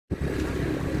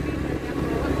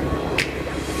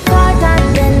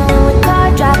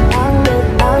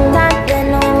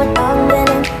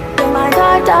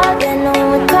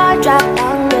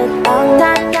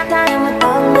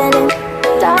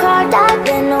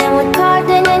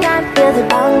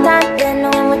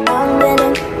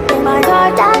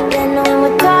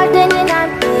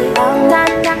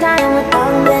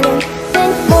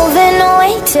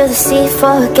the sea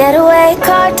for a getaway.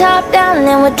 Car top down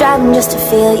and we're driving just to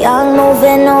feel young.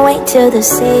 Moving away to the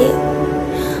sea,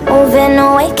 moving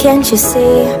away, can't you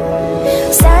see?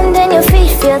 Sand in your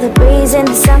feet, feel the breeze in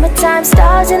the summertime.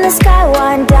 Stars in the sky,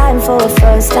 one dime for a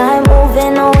first time.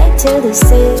 Moving away to the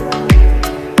sea,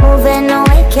 moving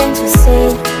away, can't you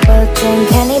see? We'll drink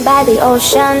honey by the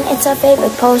ocean, it's our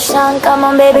favorite potion. Come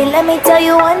on baby, let me tell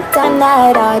you one time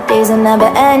that our days will never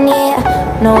end,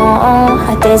 yeah. No,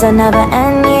 our days will never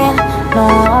end, yeah. No.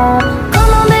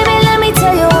 Come on baby, let me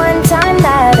tell you one time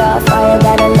that our fire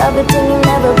got a love it till you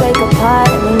never break apart.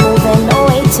 And we're moving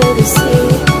away to the sea,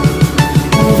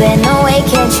 moving away,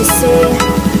 can't you see?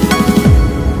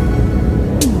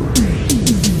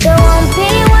 There won't be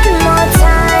one more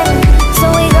time, so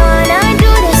we gonna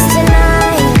do this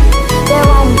tonight. There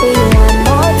won't be one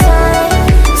more time,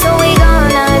 so we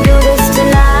gonna do this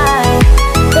tonight.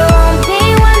 There won't be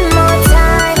one more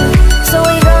time, so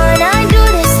we gonna do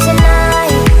this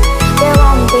tonight. There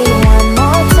won't be one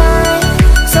more time,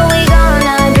 so we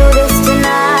gonna do this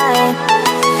tonight.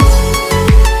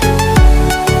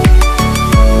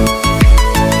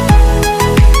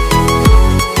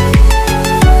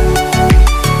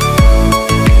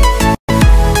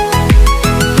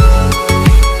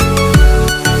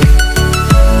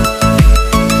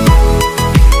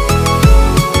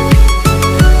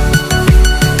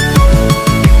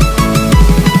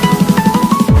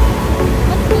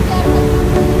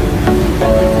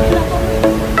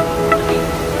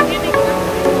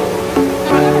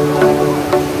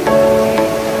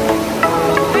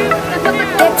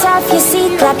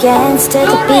 Clap your hands to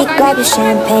the beat, grab your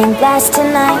champagne glass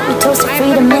tonight. We toast to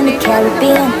freedom in the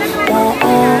Caribbean,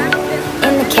 yeah,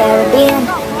 in the Caribbean,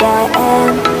 yeah.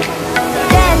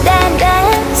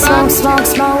 Dance, smoke, smoke,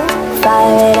 smoke,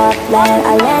 fire it up, light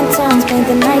our lanterns, paint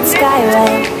the night sky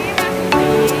red,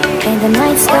 paint the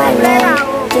night sky red,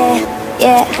 yeah,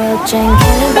 yeah. We'll drink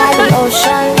honey by the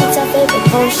ocean, it's our favorite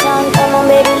potion. Come on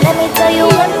baby, let me tell you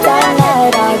one time